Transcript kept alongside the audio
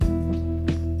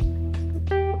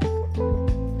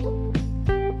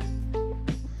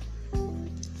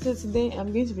So today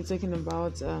I'm going to be talking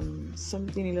about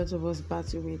something a lot of us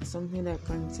battle with, something that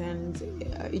concerns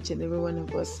each and every one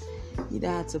of us, either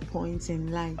at a point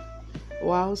in life.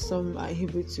 While some are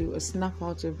able to snap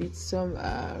out of it, some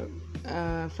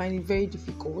find it very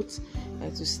difficult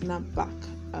to snap back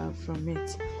from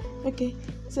it. Okay,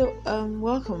 so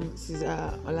welcome. This is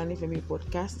Olanifemi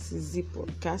podcast. This is Z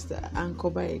podcast,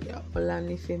 anchored by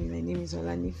Olanifemi. My name is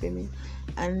Olanifemi,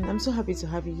 and I'm so happy to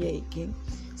have you here again.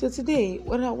 So today,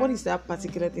 what is that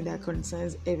particular thing that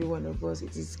concerns every one of us?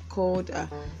 It is called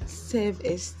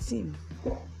self-esteem.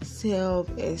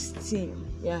 Self-esteem,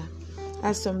 yeah.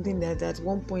 That's something that at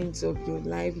one point of your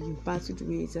life you battled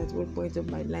with, at one point of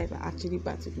my life I actually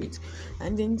battled with.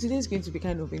 And then today is going to be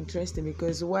kind of interesting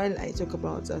because while I talk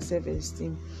about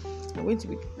self-esteem, I'm going to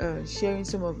be sharing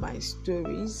some of my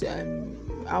stories and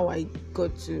how I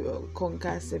got to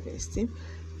conquer self-esteem,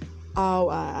 how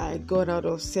I got out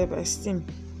of self-esteem.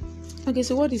 Okay,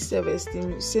 so what is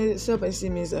self-esteem?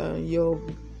 Self-esteem is your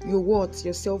worth,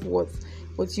 your self-worth,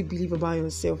 what you believe about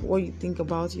yourself, what you think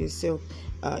about yourself.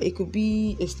 It could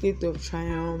be a state of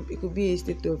triumph, it could be a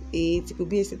state of hate, it could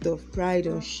be a state of pride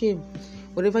or shame.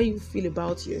 Whatever you feel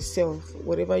about yourself,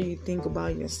 whatever you think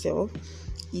about yourself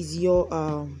is your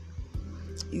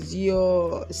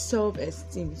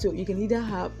self-esteem. So you can either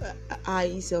have a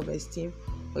high self-esteem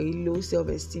or a low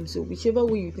self-esteem. So whichever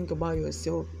way you think about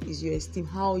yourself is your esteem.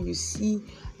 How you see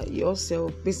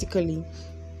yourself basically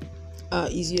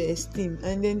is your esteem.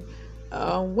 And then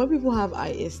when people have high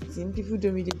esteem, people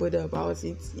don't really bother about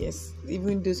it. Yes,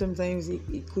 even though sometimes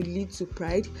it could lead to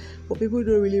pride, but people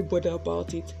don't really bother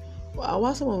about it.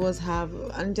 While some of us have,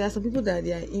 and there are some people that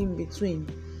they are in between.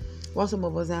 While some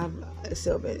of us have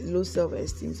low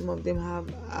self-esteem, some of them have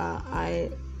high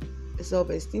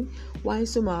self-esteem, while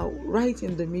some are right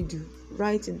in the middle.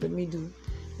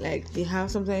 Like they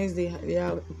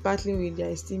are battling with their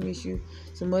esteem issue.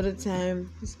 Some other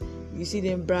times you see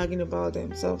them bragging about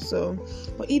themselves. So,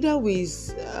 but either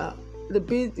ways,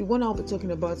 the one I'll be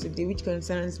talking about today, which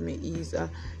concerns me, is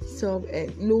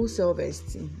low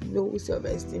self-esteem. Low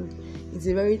self-esteem. It's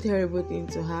a very terrible thing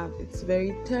to have. It's a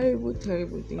very terrible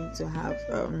thing to have.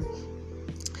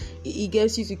 It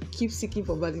gets you to keep seeking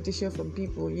for validation from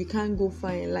people. You can't go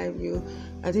far in life.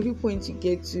 At every point you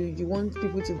get to, you want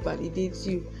people to validate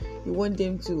you. You want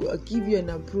them to give you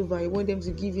an approval. You want them to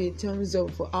give you a thumbs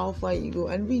up for how far you go.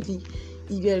 And really,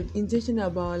 if you're intentional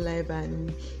about life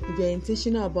and if you're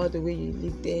intentional about the way you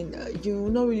live, then you will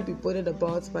not really be bothered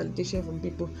about validation from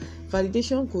people.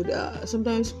 Validation could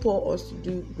sometimes pour us to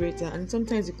do greater, and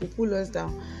sometimes it could pull us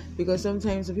down, because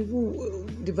sometimes the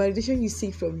validation you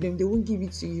seek from them, they won't give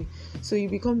it to you, so you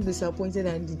become disappointed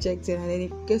and dejected, and then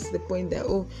it gets to the point that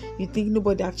you think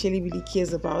nobody actually really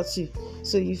cares about you,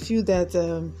 so you feel that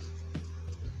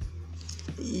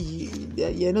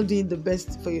you're not doing the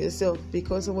best for yourself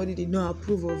because somebody did not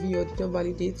approve of you or did not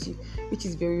validate you, which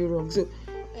is very wrong. So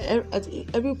at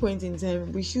every point in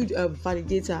time we should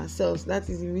validate ourselves. That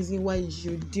is the reason why you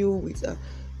should deal with a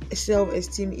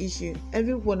self-esteem issue.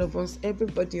 Every one of us,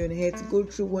 everybody on earth go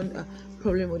through one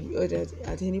problem or the other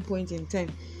at any point in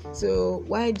time. So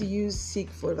why do you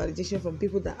seek for validation from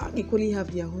people that equally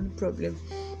have their own problem?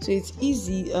 So it's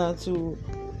easy to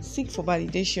seek for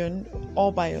validation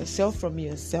all by yourself, from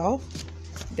yourself,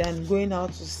 than going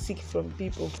out to seek from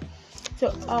people.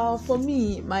 So for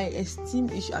me, my esteem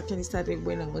issue actually started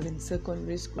when I was in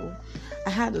secondary school. I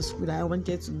had a school that I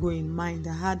wanted to go in mind.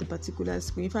 I had a particular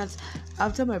school. In fact,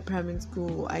 after my primary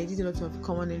school, I did a lot of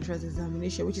common entrance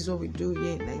examination, which is what we do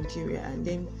here in Nigeria. And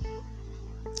then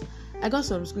I got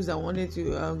some schools that wanted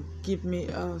to give me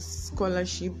a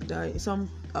scholarship, some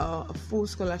full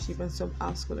scholarship and some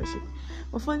half scholarship.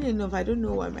 But funny enough, I don't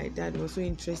know why my dad was so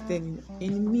interested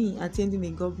in me attending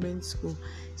a government school.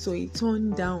 So he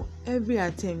turned down every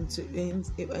attempt to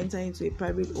enter into a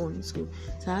private-owned school.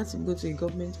 So I had to go to a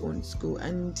government-owned school,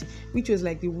 and which was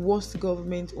like the worst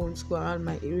government-owned school around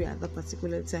my area at that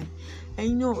particular time.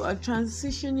 And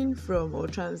transitioning from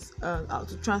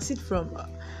to transit from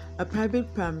a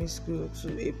private primary school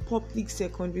to a public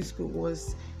secondary school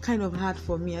was kind of hard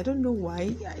for me. I don't know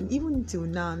why. And even until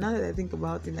now that I think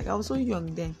about it, like I was so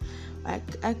young then,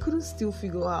 I couldn't still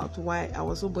figure out why I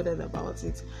was so bothered about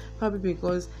it. Probably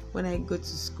because when I go to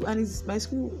school, and my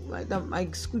school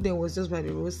then was just by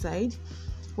the roadside.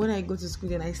 when I go to school,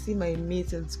 then I see my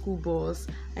mates and school bus,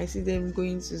 I see them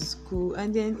going to school,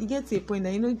 and then it gets to a point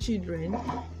that children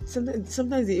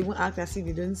sometimes they even act as if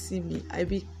they don't see me. I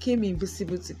became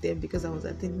invisible to them because I was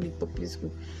attending a public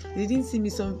school. They didn't see me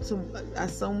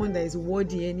as someone that is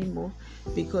worthy anymore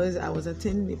because I was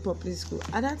attending a public school.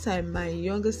 At that time, my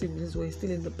younger siblings were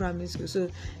still in the primary school, so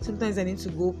sometimes I need to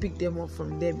go pick them up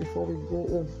from there before we go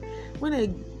home. When I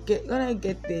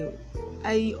get there,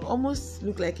 I almost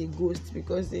look like a ghost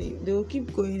because they will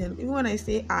keep going, and even when I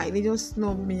say hi, they just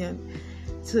snub me, and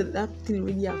so that thing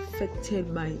really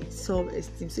affected my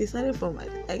self-esteem. So it started from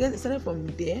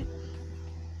there.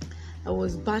 I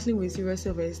was battling with serious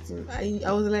self-esteem.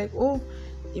 I was like, oh,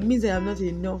 it means I am not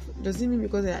enough. Does it mean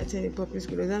because I attend a public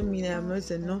school, does that mean I am not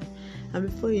enough? And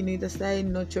before you know it, I started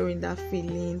nurturing that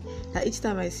feeling that each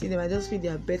time I see them, I just feel they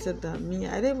are better than me.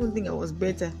 I don't even think I was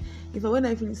better. When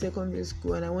I finished secondary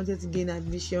school and I wanted to gain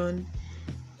admission,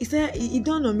 it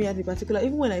dawned on me at the particular,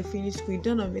 even when I finished school, it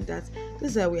dawned on me that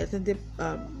those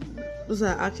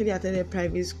are actually attended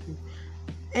private school,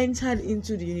 entered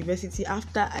into the university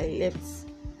after I left.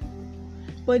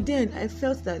 But then I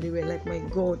felt that they were like my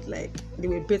God, like they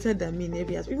were better than me in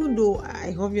every aspect. Even though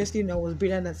I obviously know I was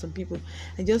brilliant than some people,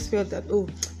 I just felt that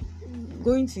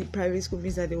going to private school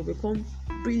means that they will become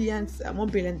more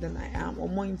brilliant than I am, or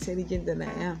more intelligent than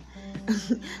I am.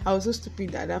 I was so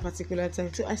stupid at that particular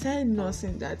time. So I started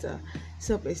nursing that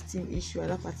self-esteem issue at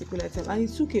that particular time, and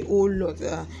it took a whole lot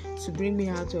to bring me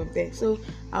out of there. So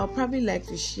I'll probably like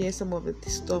to share some of the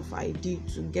stuff I did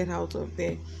to get out of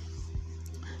there.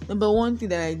 Number one thing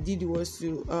that I did was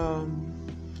to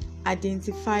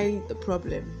identify the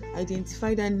problem,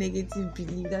 identify that negative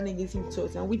belief, that negative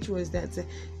thought, and which was that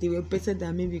they were better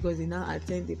than me because they now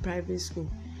attend a private school,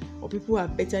 or people are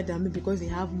better than me because they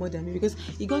have more than me. Because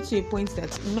it got to a point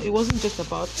that it wasn't just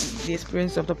about the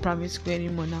experience of the primary school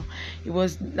anymore. Now it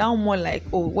was now more like,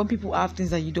 when people have things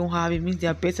that you don't have, it means they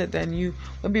are better than you.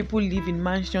 When people live in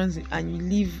mansions and you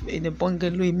live in a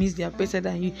bungalow, it means they are better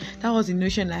than you. That was the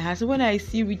notion I had. So when I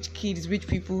see rich kids, rich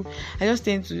people, I just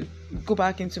tend to go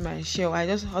back into my shell. I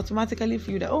just automatically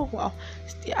feel that, oh wow,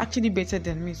 they're actually better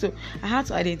than me. So I had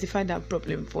to identify that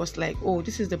problem first, like,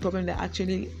 this is the problem that I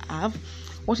actually have.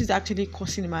 What is actually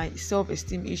causing my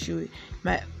self-esteem issue?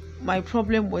 My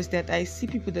problem was that I see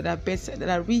people that are better, that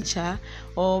are richer,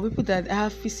 or people that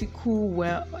have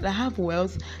that have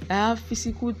wealth, that have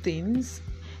physical things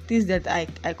that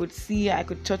I could see, I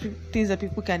could touch, things that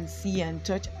people can see and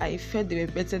touch. I felt they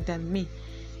were better than me.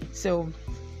 So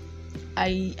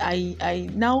I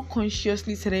now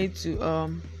consciously started to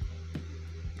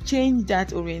change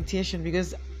that orientation,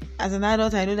 because as an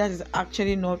adult, I know that is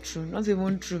actually not true, not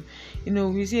even true.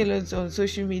 We see a lot on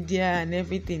social media and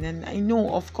everything, and I know,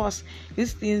 of course,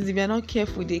 these things, if you're not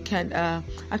careful, they can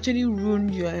actually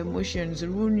ruin your emotions,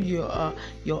 ruin your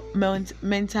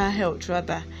mental health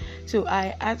rather. So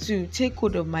I had to take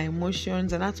hold of my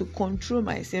emotions and I had to control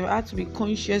myself. I had to be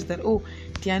conscious that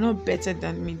they are not better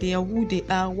than me. They are who they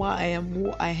are, why I am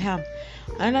who I am.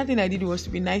 Another thing I did was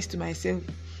to be nice to myself.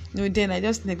 Then I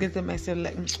just neglected myself,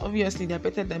 like, obviously they're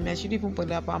better than me, I shouldn't even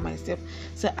bother about myself.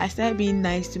 So I started being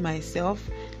nice to myself.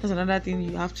 That's another thing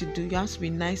you have to do. You have to be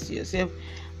nice to yourself.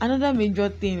 Another major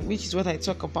thing, which is what I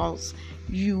talk about,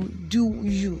 you do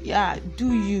you. Yeah,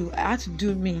 do you. I had to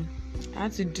do me.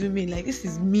 Like, this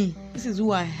is me. This is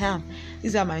who I am.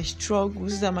 These are my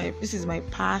struggles. This is my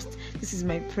past. This is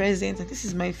my present, and this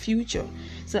is my future.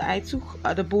 So I took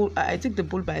the bull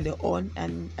by the horn,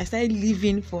 and I started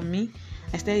living for me.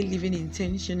 I started living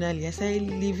intentionally. I started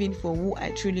living for who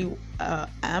I truly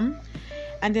am.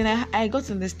 And then I got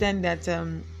to understand that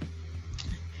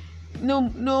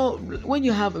when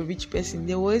you have a rich person,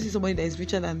 there will always be somebody that is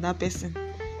richer than that person.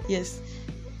 Yes.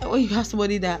 When you have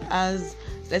somebody that has,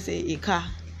 let's say, a car,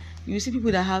 you see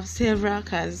people that have several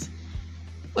cars.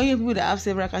 When you have people that have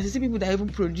several cars, you see people that even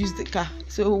produce the car.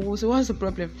 So what's the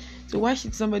problem? So why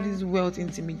should somebody's wealth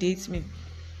intimidate me?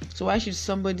 So why should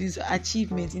somebody's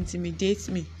achievement intimidate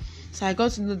me? So I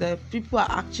got to know that people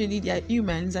they are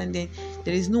humans, and then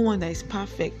there is no one that is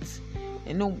perfect,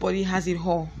 and nobody has it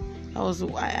all. That was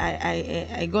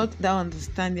I got that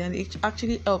understanding, and it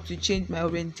actually helped to change my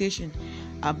orientation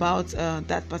about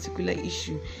that particular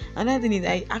issue. Another thing is,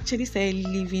 I actually started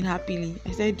living happily.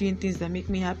 I started doing things that make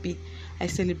me happy. I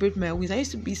celebrate my wins. I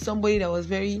used to be somebody that was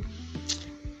very,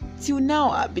 till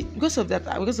now, because of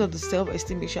the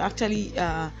self-esteem issue, I actually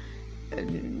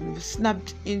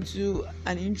snapped into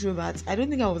an introvert. I don't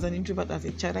think I was an introvert as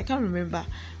a child. I can't remember,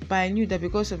 but I knew that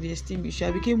because of the esteem issue,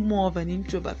 I became more of an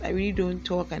introvert. I really don't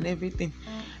talk and everything.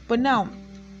 But now,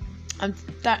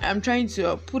 I'm trying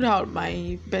to put out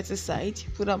my better side,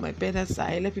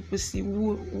 let people see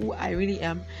who I really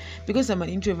am. Because I'm an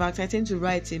introvert, I tend to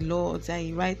write a lot.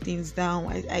 I write things down.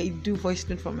 I do voice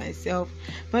note for myself,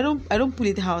 but I don't put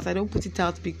it out. I don't put it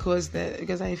out because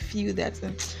I feel that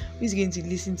who's going to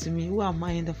listen to me? Who am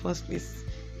I in the first place?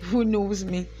 Who knows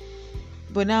me?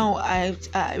 But now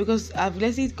because I've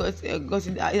let it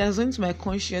gotten it has gone into my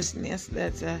consciousness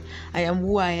that I am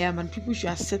who I am, and people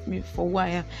should accept me for who I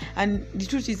am. And the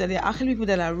truth is that there are actually people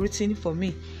that are rooting for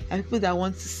me, and people that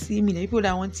want to see me, and people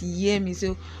that want to hear me.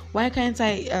 So why can't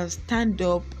I stand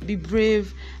up, be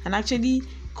brave, and actually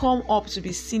come up to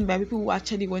be seen by people who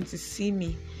actually want to see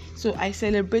me? So I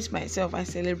celebrate myself. I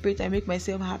make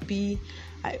myself happy.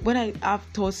 When I have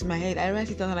thoughts in my head, I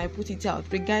write it down and I put it out,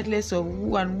 regardless of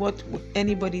who and what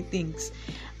anybody thinks.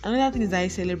 Another thing is that I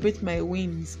celebrate my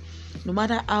wins, no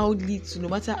matter how little, no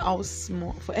matter how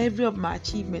small. For every of my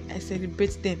achievement, I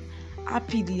celebrate them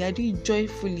happily. I do it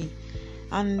joyfully.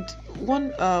 And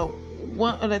one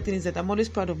other thing is that I'm always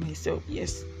proud of myself.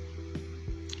 Yes.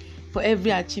 For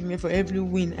every achievement, for every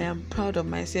win, I am proud of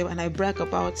myself and I brag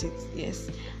about it.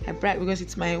 Yes, I brag because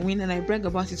it's my win and I brag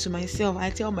about it to myself. I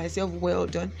tell myself, well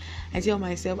done. I tell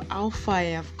myself how far I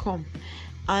have come.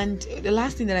 And the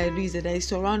last thing that I do is that I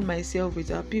surround myself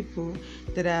with people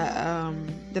that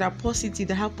are positive,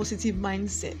 that have positive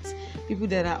mindsets, people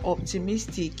that are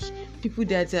optimistic, people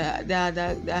that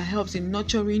helps in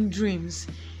nurturing dreams.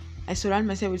 I surround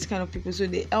myself with this kind of people, so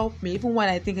they help me even when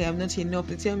I think I am not enough.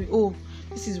 They tell me, oh,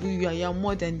 this is who you are. You are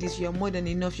more than this. You are more than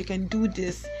enough. You can do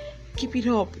this. Keep it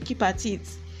up. Keep at it.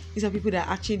 These are people that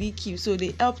actually keep. So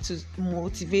they help to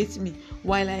motivate me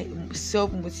while I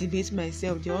self-motivate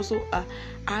myself. They also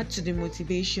add to the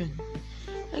motivation.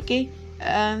 Okay.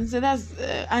 So that's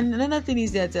and another thing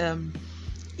is that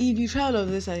if you try all of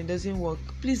this and it doesn't work,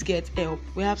 please get help.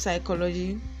 We have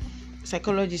psychologists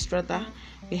rather.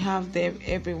 We have them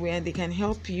everywhere and they can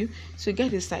help you. So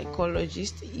get a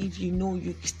psychologist if you know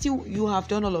you have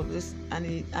done all of this and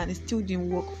it still didn't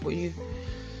work for you.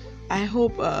 I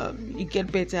hope you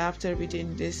get better after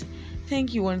reading this.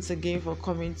 Thank you once again for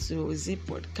coming to Z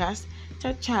Podcast.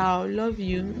 Ciao, ciao. Love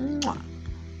you. Mwah.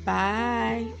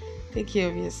 Bye. Take care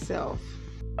of yourself.